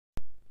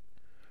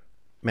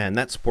Man,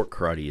 that sport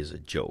karate is a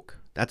joke.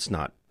 That's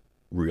not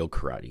real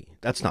karate.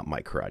 That's not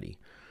my karate.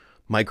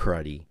 My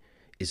karate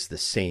is the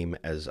same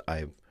as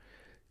I've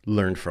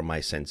learned from my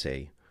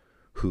sensei,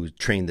 who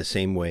trained the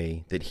same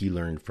way that he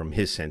learned from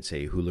his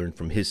sensei, who learned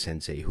from his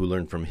sensei, who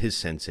learned from his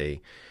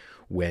sensei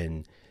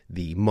when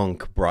the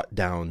monk brought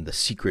down the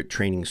secret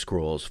training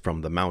scrolls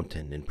from the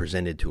mountain and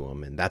presented to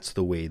him. And that's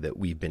the way that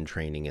we've been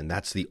training, and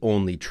that's the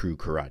only true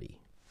karate.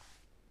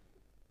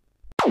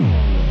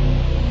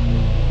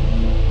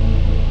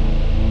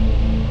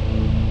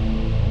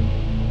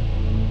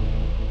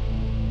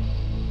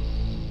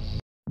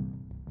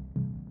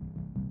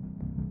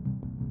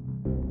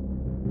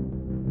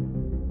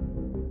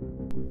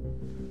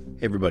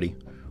 Hey everybody,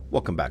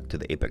 welcome back to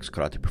the Apex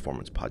Karate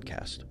Performance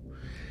Podcast.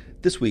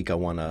 This week I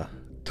want to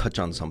touch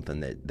on something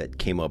that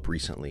came up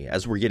recently.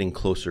 As we're getting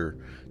closer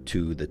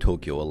to the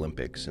Tokyo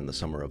Olympics in the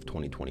summer of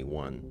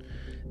 2021,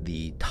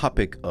 the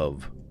topic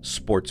of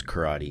sports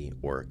karate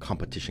or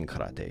competition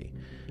karate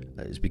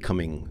is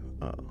becoming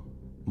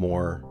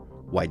more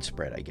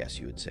widespread, I guess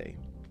you would say.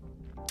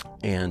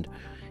 And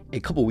a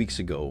couple weeks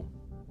ago,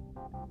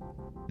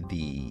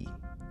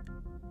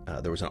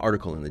 there was an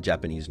article in the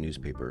Japanese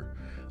newspaper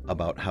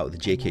about how the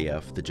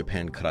JKF, the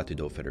Japan Karate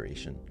Do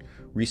Federation,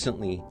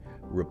 recently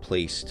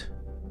replaced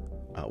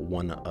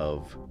one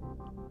of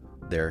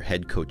their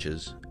head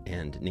coaches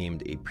and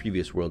named a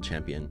previous world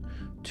champion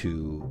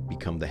to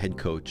become the head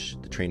coach,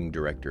 the training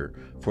director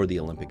for the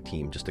Olympic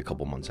team just a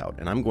couple months out.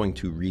 And I'm going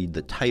to read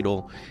the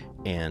title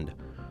and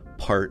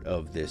part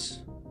of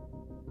this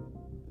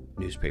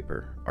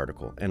newspaper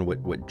article. And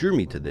what drew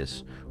me to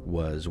this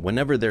was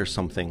whenever there's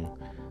something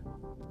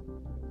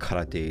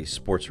karate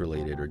sports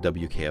related or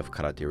WKF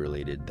karate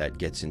related that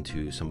gets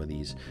into some of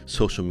these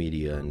social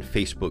media and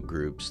Facebook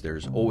groups,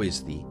 there's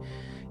always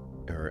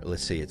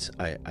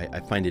I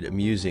find it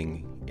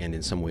amusing and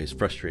in some ways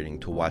frustrating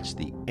to watch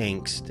the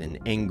angst and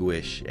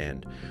anguish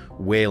and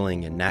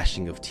wailing and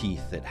gnashing of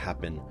teeth that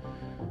happen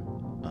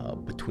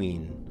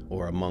between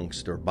or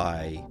amongst or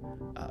by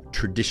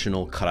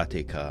traditional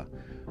karateka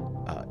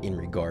in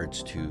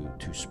regards to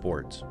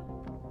sports.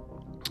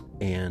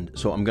 And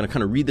so I'm going to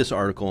kind of read this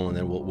article and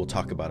then we'll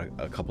talk about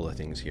a couple of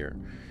things here.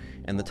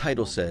 And the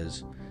title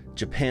says,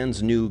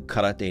 Japan's new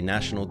karate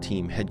national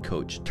team head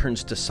coach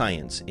turns to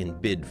science in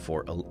bid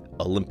for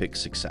Olympic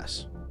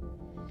success.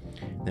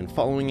 Then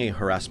following a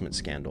harassment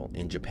scandal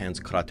in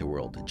Japan's karate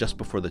world just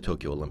before the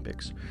Tokyo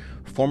Olympics,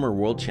 former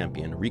world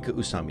champion Rika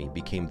Usami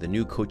became the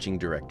new coaching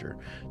director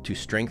to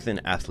strengthen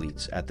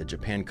athletes at the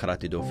Japan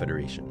Karate Do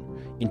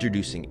Federation,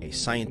 introducing a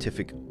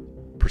scientific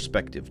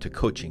perspective to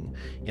coaching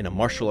in a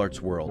martial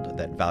arts world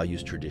that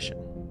values tradition.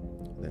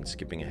 Then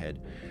skipping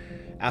ahead.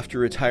 After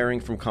retiring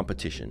from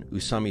competition,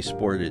 Usami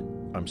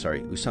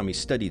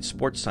studied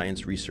sports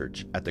science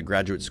research at the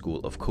Graduate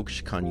School of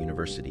Kokushikan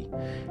University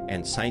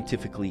and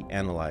scientifically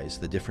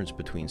analyzed the difference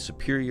between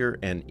superior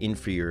and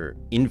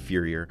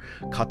inferior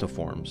kata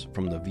forms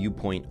from the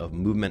viewpoint of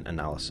movement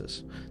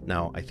analysis.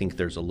 Now, I think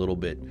there's a little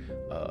bit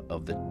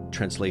of the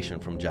translation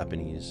from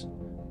Japanese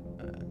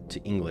to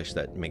English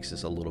that makes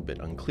this a little bit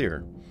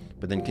unclear.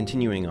 But then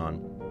continuing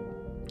on,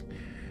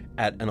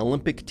 at an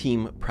Olympic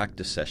team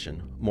practice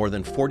session, more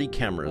than 40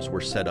 cameras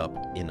were set up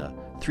in a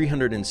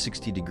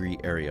 360-degree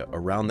area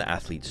around the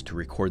athletes to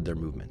record their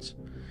movements.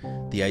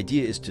 The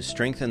idea is to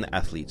strengthen the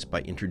athletes by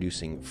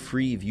introducing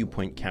free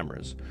viewpoint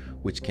cameras,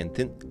 which can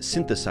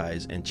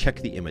synthesize and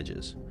check the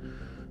images.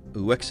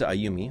 Uexa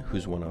Ayumi,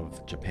 who's one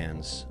of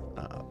Japan's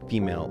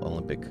female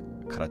Olympic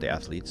karate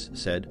athletes,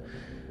 said,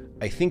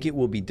 I think it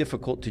will be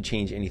difficult to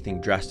change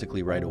anything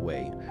drastically right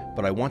away,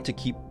 but I want to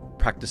keep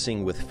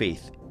practicing with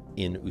faith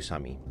in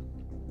Usami.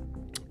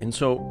 And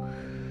so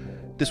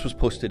this was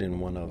posted in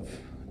one of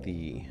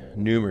the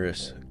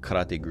numerous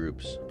karate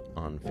groups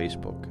on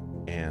Facebook.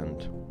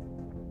 And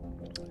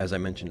as I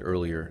mentioned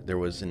earlier, there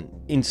was an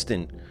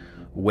instant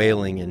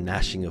wailing and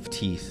gnashing of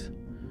teeth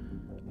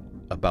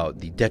about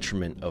the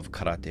detriment of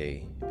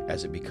karate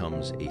as it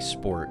becomes a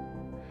sport.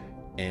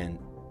 And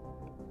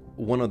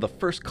one of the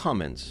first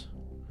comments,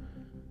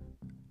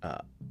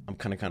 I'm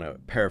kind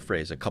of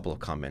paraphrase a couple of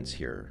comments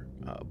here,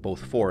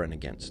 both for and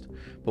against.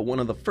 But one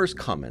of the first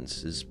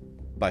comments is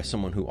by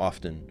someone who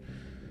often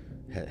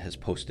has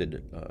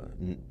posted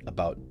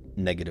about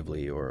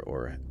negatively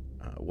or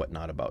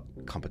whatnot about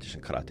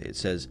competition karate. It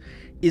says,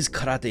 is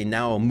karate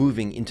now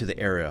moving into the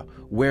era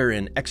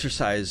wherein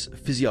exercise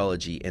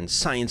physiology and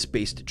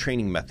science-based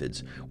training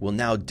methods will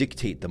now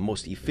dictate the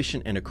most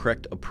efficient and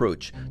correct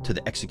approach to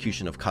the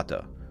execution of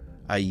kata,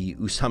 i.e.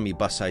 Usami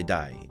Basai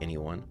Dai,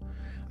 anyone?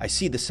 I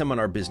see the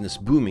seminar business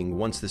booming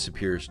once this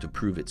appears to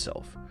prove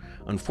itself.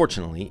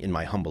 Unfortunately, in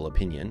my humble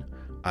opinion,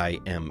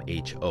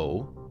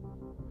 IMHO,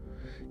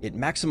 it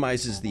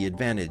maximizes the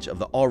advantage of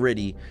the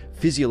already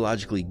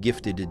physiologically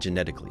gifted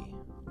genetically.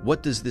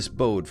 What does this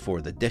bode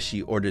for the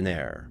deshi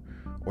ordinaire,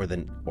 or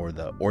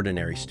the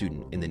ordinary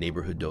student in the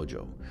neighborhood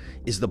dojo?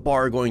 Is the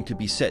bar going to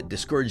be set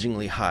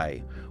discouragingly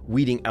high,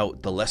 weeding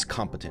out the less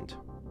competent?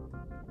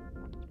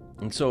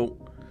 And so,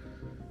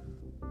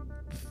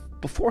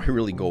 before I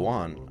really go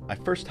on, I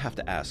first have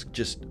to ask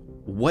just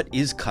what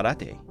is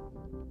karate?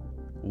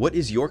 What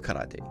is your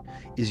karate?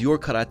 Is your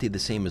karate the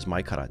same as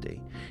my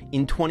karate?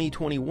 In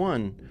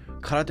 2021,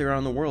 karate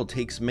around the world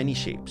takes many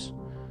shapes.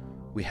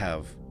 We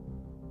have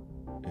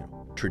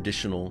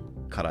traditional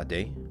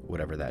karate,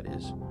 whatever that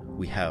is.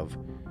 We have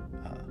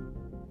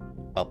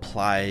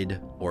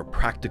applied or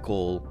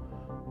practical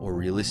or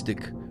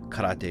realistic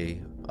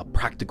karate, a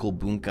practical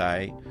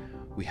bunkai.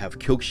 We have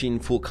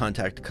kyokushin, full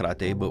contact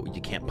karate, but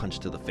you can't punch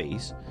to the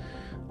face.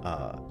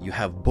 You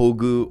have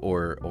bogu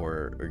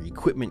or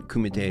equipment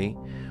kumite,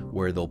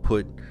 where they'll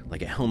put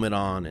like a helmet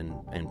on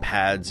and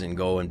pads and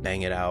go and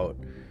bang it out.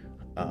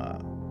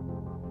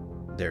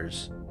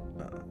 There's,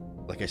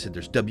 like I said,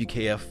 there's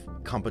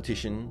WKF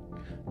competition.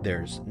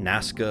 There's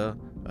NASCA.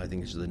 I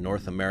think it's the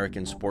North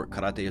American Sport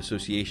Karate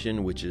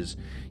Association, which is,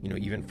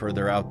 even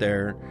further out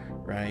there,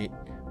 right?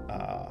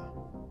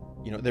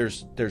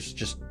 There's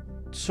just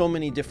so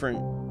many different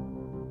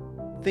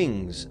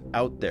things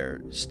out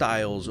there,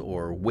 styles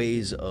or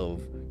ways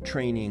of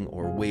training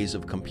or ways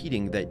of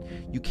competing, that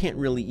you can't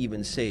really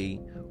even say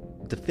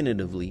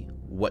definitively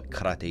what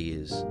karate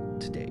is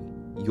today.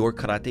 Your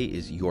karate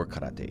is your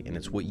karate, and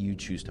it's what you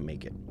choose to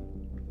make it.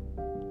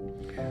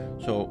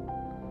 So,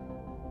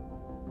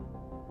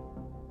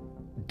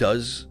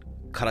 does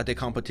karate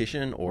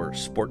competition, or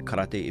sport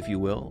karate, if you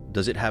will,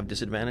 does it have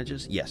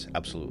disadvantages? Yes,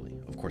 absolutely.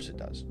 Of course it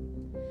does.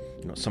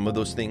 Some of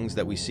those things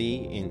that we see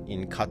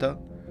in kata,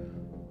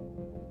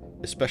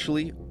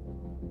 especially,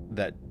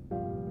 that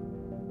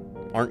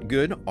aren't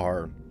good,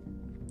 are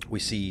we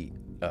see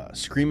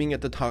screaming at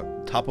the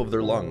top of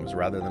their lungs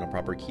rather than a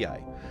proper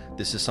kiai.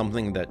 This is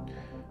something that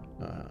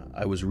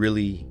I was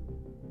really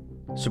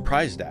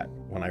surprised at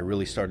when I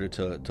really started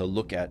to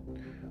look at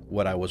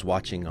what I was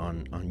watching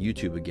on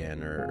YouTube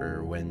again,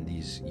 or when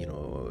these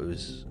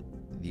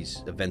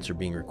these events are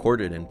being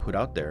recorded and put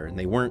out there, and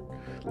they weren't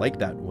like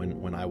that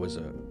when I was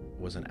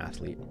an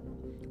athlete.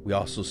 We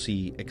also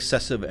see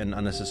excessive and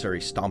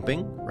unnecessary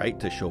stomping, right,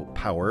 to show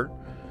power.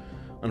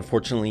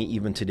 Unfortunately,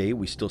 even today,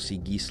 we still see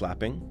gi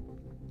slapping.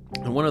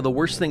 And one of the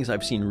worst things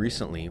I've seen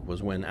recently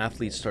was when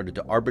athletes started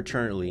to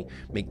arbitrarily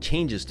make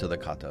changes to the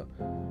kata,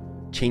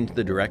 change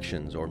the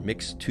directions, or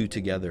mix two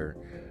together,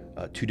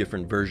 two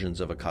different versions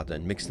of a kata,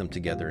 and mix them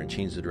together and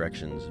change the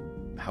directions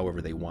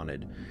however they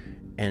wanted.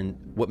 And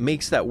what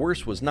makes that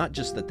worse was not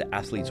just that the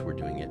athletes were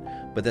doing it,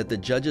 but that the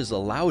judges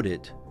allowed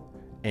it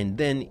and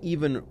then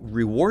even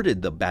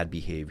rewarded the bad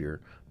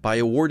behavior by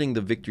awarding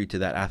the victory to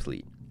that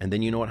athlete. And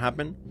then you know what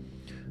happened?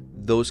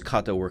 Those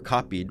kata were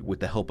copied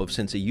with the help of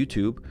Sensei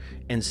YouTube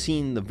and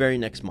seen the very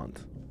next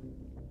month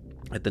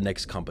at the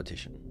next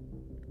competition.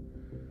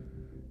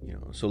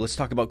 So let's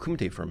talk about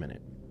kumite for a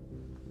minute.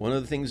 One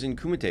of the things in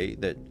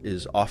kumite that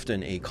is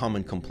often a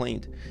common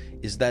complaint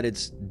is that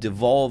it's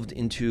devolved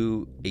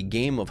into a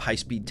game of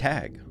high-speed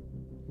tag.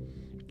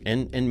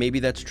 And maybe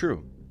that's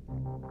true.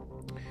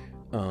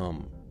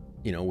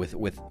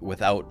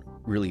 Without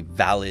really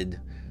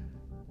valid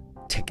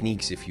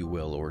techniques, if you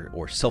will,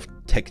 or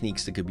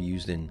self-techniques that could be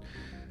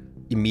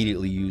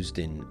immediately used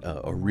in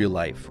a real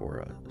life or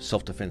a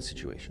self-defense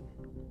situation.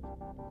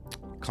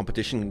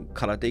 Competition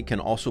karate can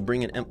also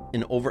bring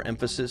an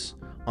overemphasis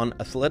on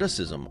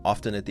athleticism,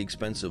 often at the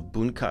expense of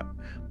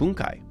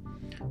bunkai.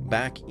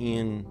 Back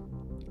in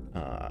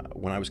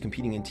when I was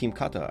competing in Team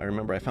Kata, I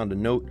remember I found a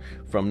note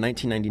from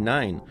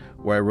 1999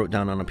 where I wrote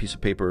down on a piece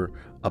of paper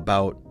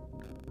about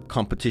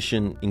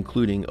competition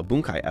including a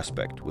bunkai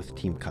aspect with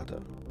Team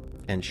Kata.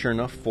 And sure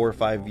enough, 4 or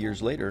 5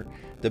 years later,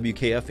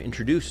 WKF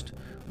introduced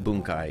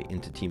bunkai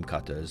into Team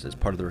Kata as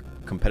part of their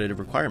competitive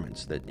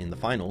requirements, that in the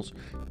finals,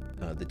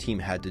 the team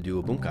had to do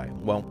a bunkai.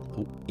 Well,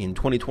 in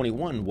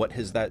 2021, what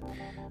has that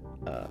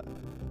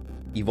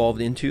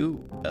evolved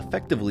into?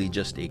 Effectively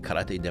just a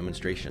karate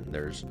demonstration.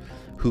 There's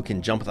who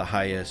can jump the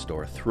highest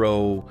or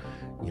throw,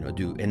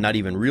 and not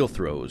even real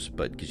throws,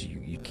 but because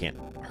you can't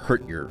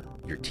hurt your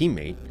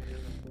teammate.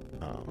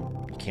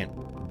 You can't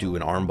do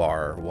an arm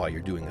bar while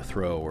you're doing a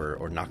throw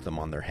or knock them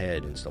on their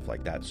head and stuff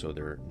like that. So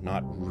they're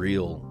not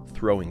real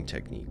throwing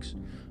techniques,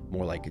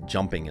 more like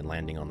jumping and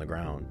landing on the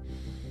ground.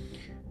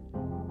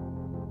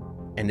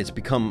 And it's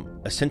become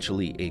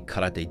essentially a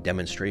karate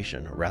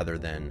demonstration rather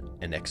than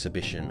an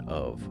exhibition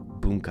of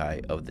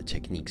bunkai, of the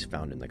techniques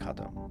found in the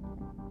kata.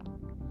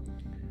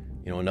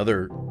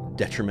 Another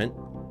detriment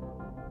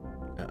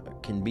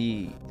can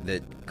be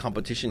that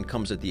competition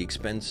comes at the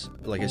expense,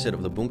 like I said,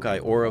 of the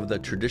bunkai or of the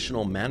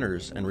traditional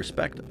manners and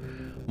respect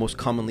most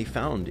commonly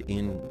found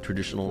in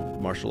traditional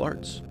martial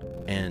arts.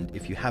 And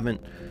if you haven't,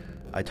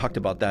 I talked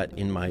about that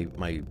in my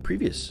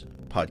previous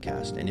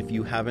podcast. And if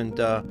you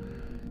haven't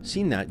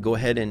seen that, go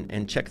ahead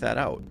and check that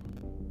out.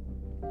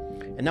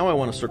 And now I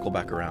want to circle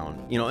back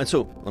around, and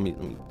so let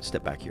me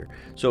step back here.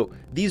 So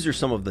these are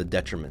some of the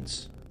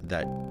detriments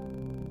that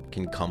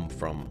can come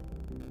from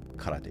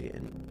karate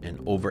and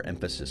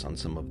overemphasis on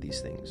some of these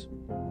things.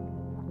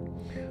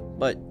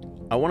 But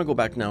I want to go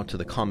back now to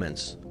the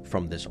comments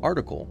from this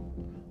article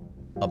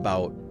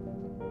about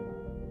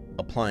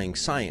applying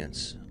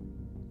science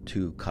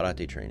to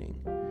karate training.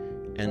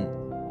 And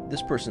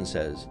this person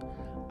says,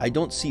 I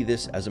don't see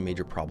this as a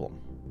major problem.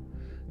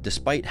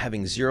 Despite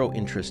having zero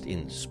interest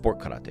in sport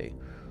karate,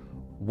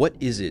 what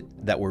is it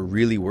that we're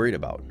really worried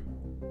about?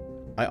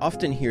 I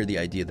often hear the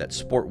idea that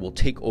sport will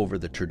take over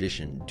the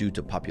tradition due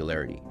to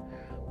popularity,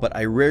 but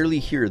I rarely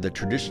hear the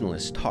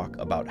traditionalists talk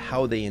about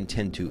how they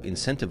intend to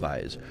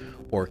incentivize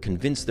or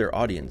convince their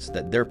audience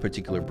that their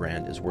particular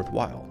brand is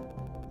worthwhile.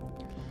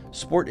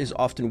 Sport is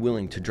often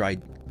willing to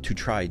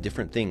try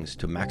different things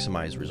to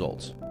maximize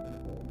results.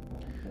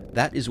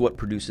 That is what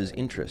produces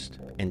interest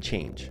and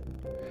change.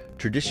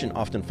 Tradition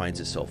often finds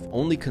itself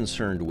only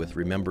concerned with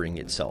remembering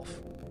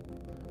itself.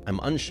 I'm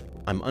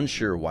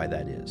unsure why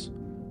that is.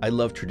 I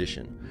love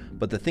tradition,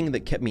 but the thing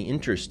that kept me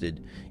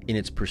interested in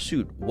its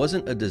pursuit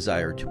wasn't a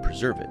desire to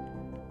preserve it.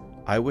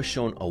 I was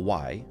shown a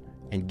why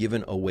and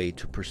given a way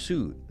to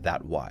pursue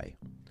that why.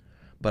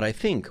 But I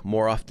think,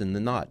 more often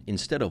than not,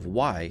 instead of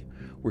why,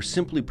 we're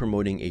simply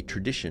promoting a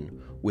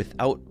tradition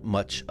without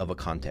much of a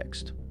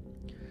context.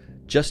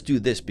 Just do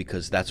this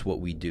because that's what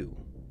we do.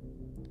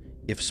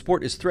 If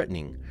sport is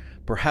threatening,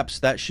 perhaps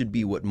that should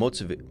be what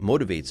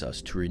motivates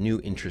us to renew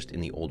interest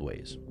in the old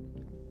ways.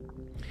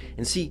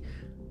 And see,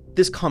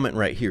 this comment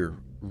right here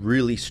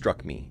really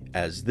struck me,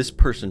 as this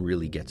person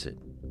really gets it,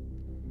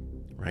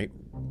 right?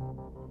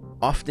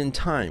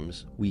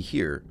 Oftentimes we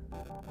hear,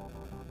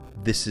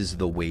 this is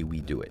the way we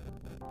do it.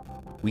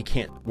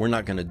 We're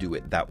not going to do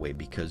it that way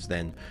because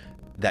then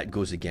that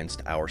goes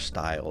against our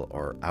style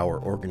or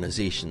our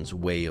organization's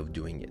way of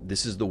doing it.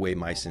 This is the way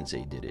my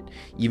sensei did it.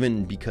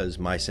 Even because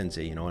my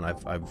sensei, and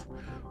I've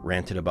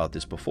ranted about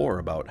this before,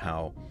 about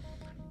how,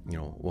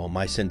 well,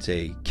 my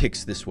sensei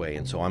kicks this way,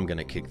 and so I'm going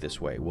to kick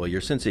this way. Well,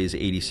 your sensei is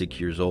 86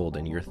 years old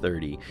and you're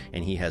 30,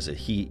 and he has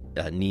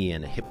a knee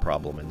and a hip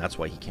problem, and that's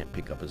why he can't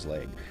pick up his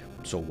leg.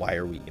 So why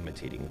are we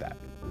imitating that?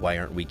 Why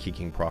aren't we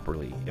kicking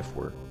properly if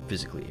we're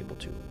physically able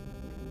to?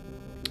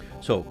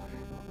 So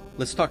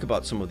let's talk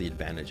about some of the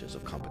advantages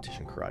of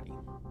competition karate.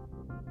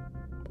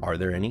 Are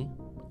there any?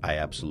 I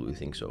absolutely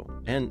think so.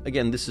 And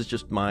again, this is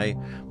just my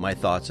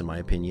thoughts and my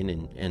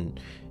opinion, and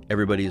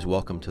everybody is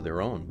welcome to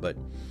their own. But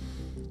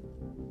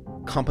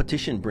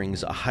competition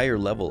brings a higher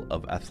level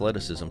of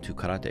athleticism to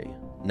karate.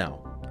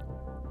 Now,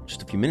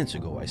 just a few minutes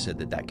ago, I said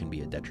that can be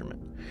a detriment.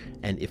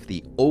 And if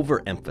the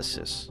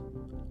overemphasis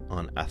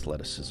on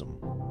athleticism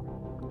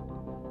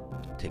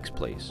takes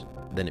place,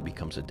 then it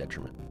becomes a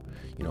detriment.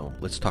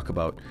 Let's talk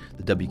about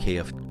the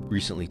WKF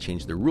recently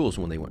changed their rules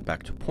when they went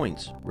back to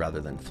points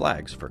rather than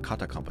flags for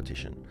kata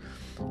competition.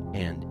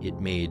 And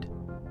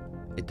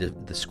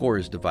the score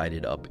is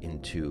divided up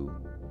into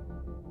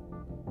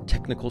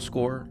technical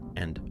score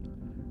and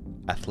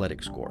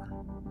athletic score.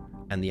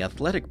 And the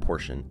athletic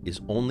portion is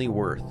only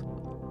worth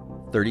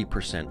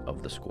 30%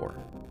 of the score.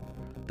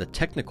 The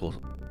technical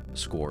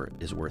score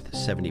is worth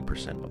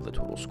 70% of the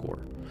total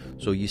score.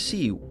 So you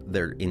see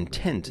their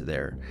intent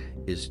there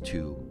is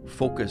to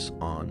focus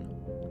on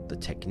the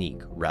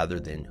technique rather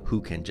than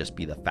who can just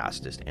be the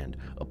fastest and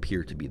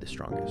appear to be the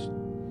strongest.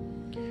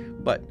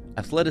 But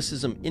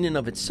athleticism in and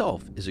of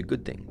itself is a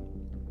good thing.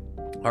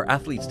 Our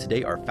athletes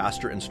today are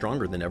faster and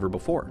stronger than ever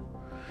before.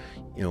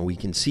 We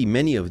can see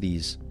many of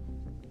these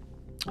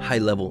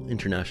high-level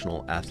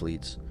international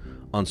athletes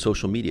on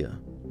social media.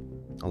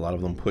 A lot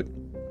of them put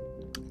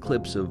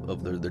clips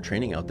of their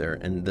training out there,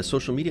 and the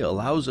social media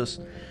allows us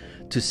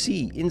to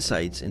see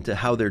insights into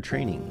how they're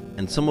training.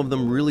 And some of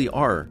them really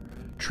are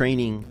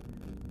training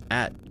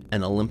at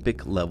an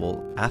Olympic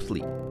level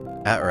athlete,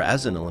 or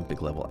as an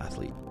Olympic level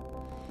athlete.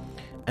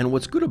 And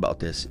what's good about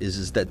this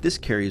is that this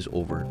carries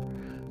over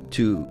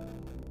to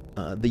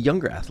the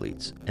younger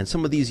athletes. And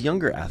some of these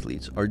younger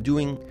athletes are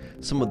doing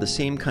some of the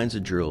same kinds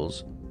of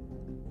drills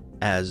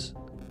as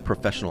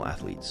professional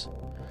athletes.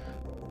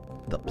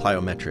 The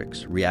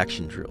plyometrics,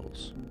 reaction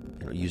drills,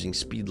 using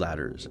speed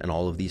ladders and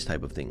all of these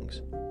type of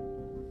things.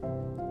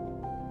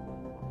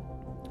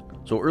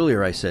 So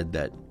earlier I said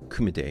that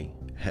Kumite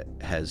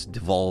has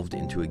devolved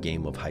into a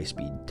game of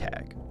high-speed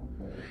tag.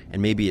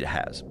 And maybe it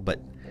has, but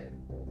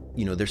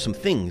there's some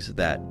things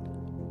that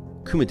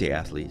Kumite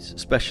athletes,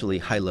 especially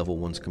high-level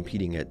ones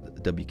competing at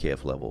the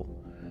WKF level,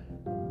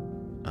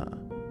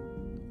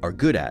 are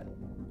good at.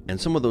 And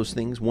some of those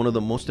things, one of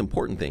the most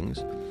important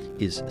things,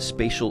 is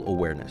spatial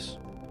awareness.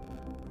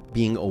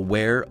 Being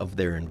aware of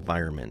their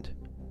environment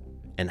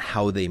and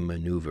how they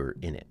maneuver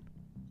in it.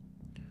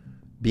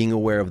 Being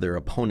aware of their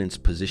opponent's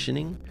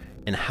positioning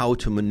and how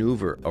to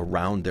maneuver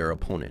around their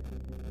opponent.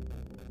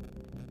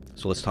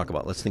 So let's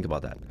think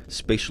about that.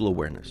 Spatial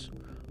awareness,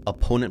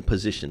 opponent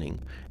positioning,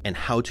 and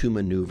how to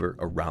maneuver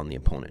around the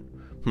opponent.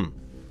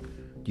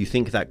 Do you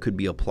think that could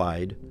be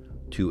applied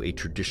to a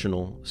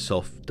traditional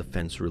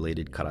self-defense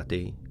related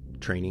karate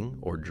training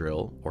or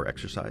drill or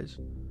exercise?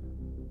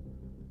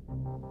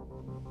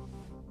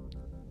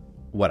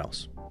 What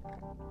else?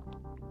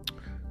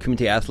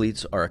 Kumite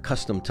athletes are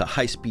accustomed to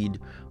high-speed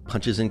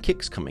punches and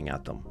kicks coming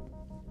at them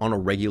on a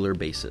regular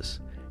basis,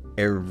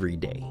 every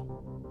day.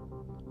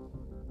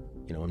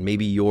 And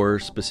maybe your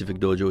specific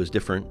dojo is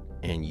different,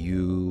 and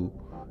you,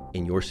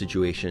 in your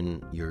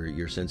situation,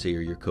 your sensei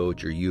or your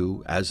coach, or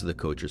you as the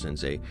coach or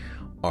sensei,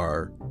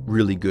 are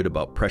really good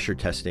about pressure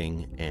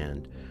testing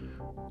and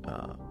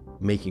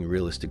making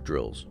realistic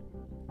drills.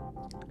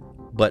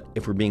 But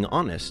if we're being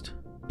honest,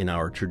 in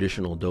our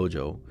traditional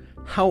dojo,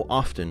 how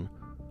often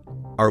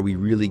are we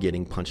really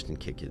getting punched and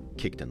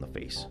kicked in the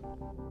face?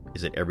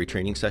 Is it every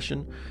training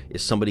session?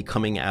 Is somebody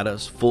coming at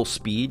us full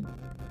speed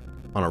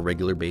on a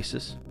regular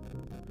basis?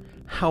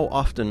 How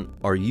often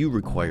are you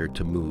required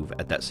to move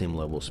at that same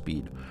level of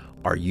speed?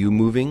 Are you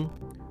moving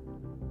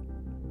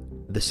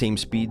the same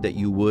speed that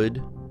you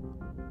would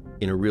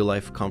in a real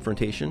life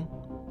confrontation?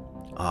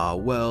 We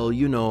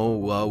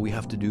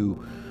have to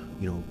do,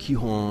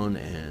 Kihon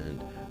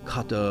and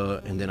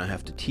Kata, and then I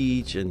have to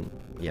teach, and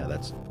yeah,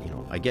 that's,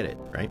 I get it,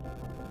 right?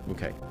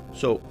 Okay,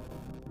 so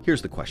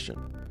here's the question.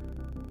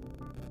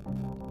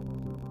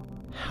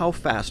 How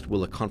fast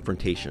will a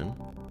confrontation,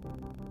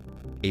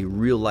 a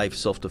real life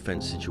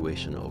self-defense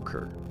situation,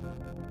 occur?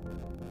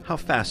 How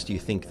fast do you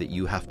think that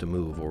you have to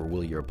move, or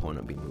will your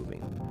opponent be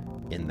moving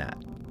in that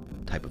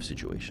type of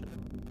situation?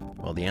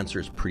 Well, the answer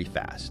is pretty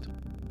fast.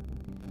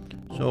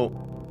 So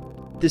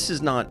this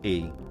is not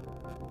a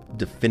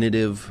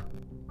definitive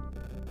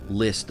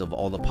list of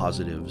all the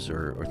positives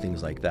or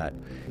things like that.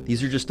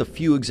 These are just a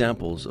few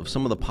examples of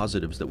some of the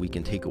positives that we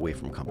can take away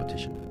from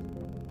competition.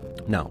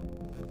 Now,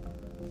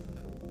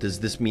 does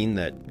this mean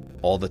that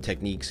all the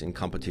techniques in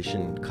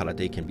competition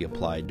karate can be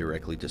applied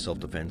directly to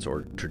self-defense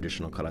or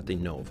traditional karate?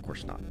 No, of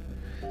course not.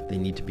 They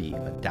need to be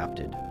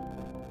adapted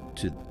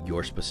to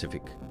your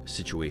specific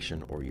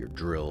situation or your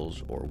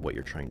drills or what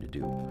you're trying to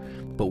do.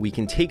 But we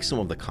can take some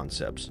of the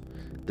concepts,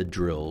 the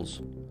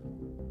drills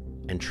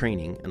and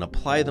training, and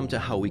apply them to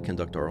how we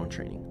conduct our own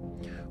training.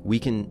 We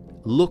can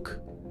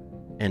look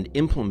and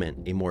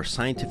implement a more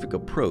scientific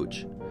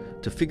approach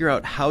to figure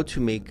out how to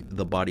make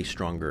the body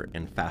stronger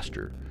and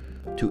faster,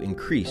 to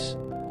increase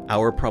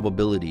our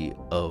probability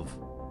of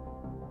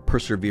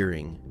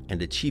persevering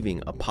and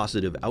achieving a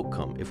positive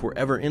outcome if we're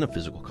ever in a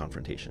physical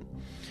confrontation.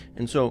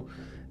 And so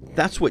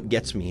that's what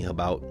gets me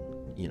about,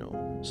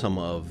 some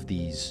of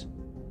these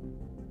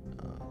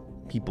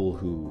people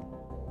who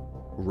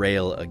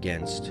rail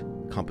against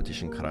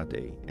competition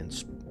karate,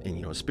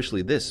 and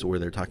especially this, where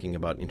they're talking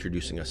about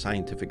introducing a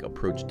scientific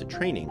approach to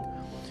training,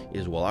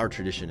 is, well, our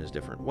tradition is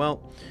different.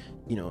 Well,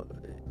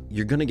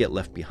 you're going to get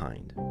left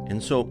behind.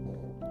 And so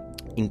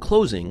in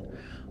closing,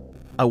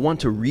 I want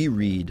to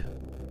reread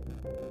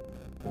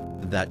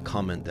that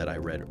comment that I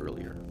read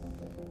earlier.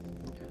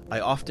 I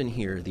often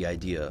hear the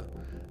idea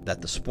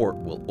that the sport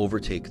will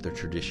overtake the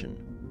tradition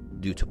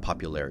due to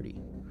popularity,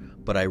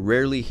 but I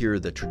rarely hear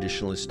the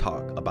traditionalists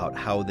talk about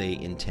how they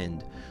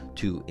intend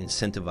to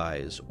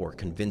incentivize or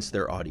convince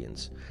their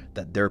audience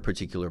that their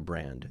particular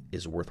brand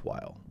is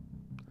worthwhile.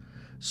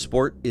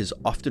 Sport is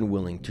often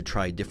willing to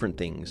try different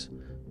things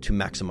to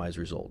maximize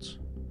results.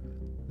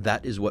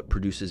 That is what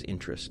produces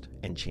interest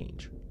and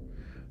change.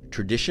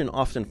 Tradition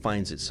often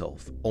finds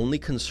itself only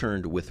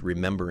concerned with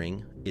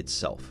remembering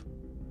itself.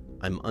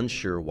 I'm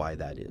unsure why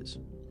that is.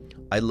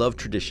 I love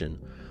tradition,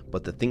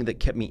 but the thing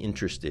that kept me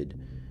interested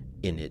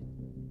in its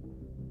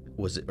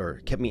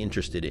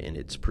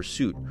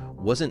pursuit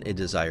wasn't a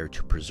desire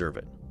to preserve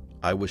it.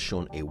 I was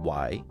shown a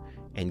why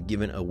and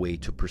given a way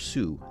to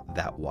pursue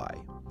that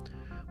why.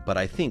 But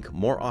I think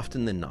more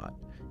often than not,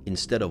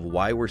 instead of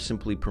why, we're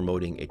simply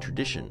promoting a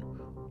tradition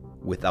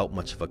without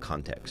much of a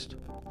context.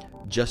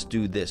 Just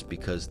do this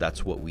because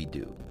that's what we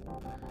do.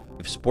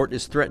 If sport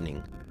is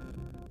threatening,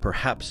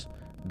 perhaps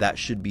that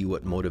should be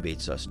what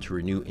motivates us to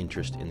renew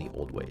interest in the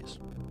old ways.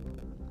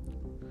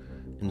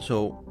 And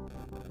so,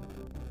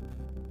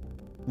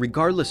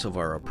 regardless of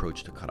our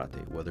approach to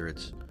karate, whether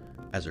it's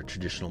as a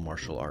traditional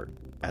martial art,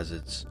 as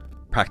its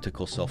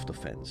practical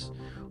self-defense,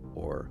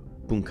 or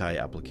bunkai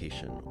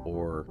application,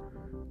 or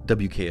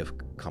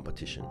WKF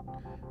competition,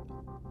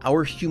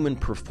 our human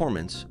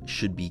performance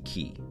should be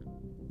key,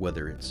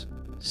 whether it's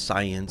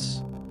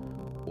science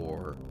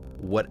or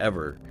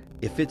whatever.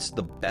 If it's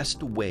the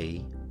best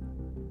way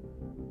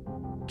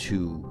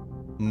to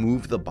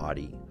move the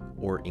body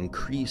or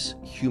increase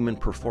human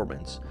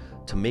performance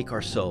to make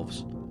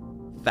ourselves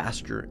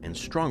faster and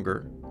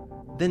stronger,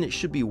 then it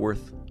should be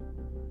worth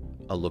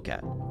a look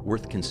at,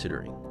 worth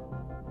considering.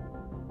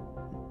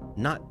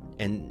 Not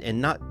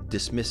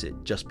dismiss it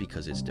just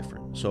because it's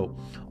different. So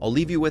I'll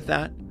leave you with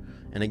that.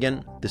 And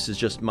again, this is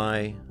just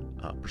my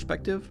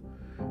perspective,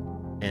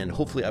 and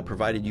hopefully I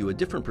provided you a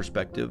different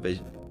perspective,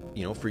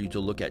 for you to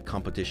look at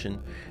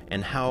competition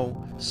and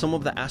how some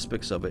of the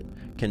aspects of it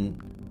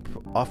can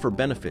offer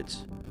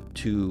benefits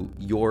to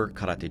your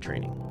karate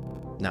training.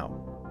 Now,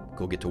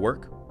 go get to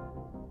work,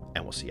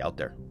 and we'll see you out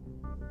there.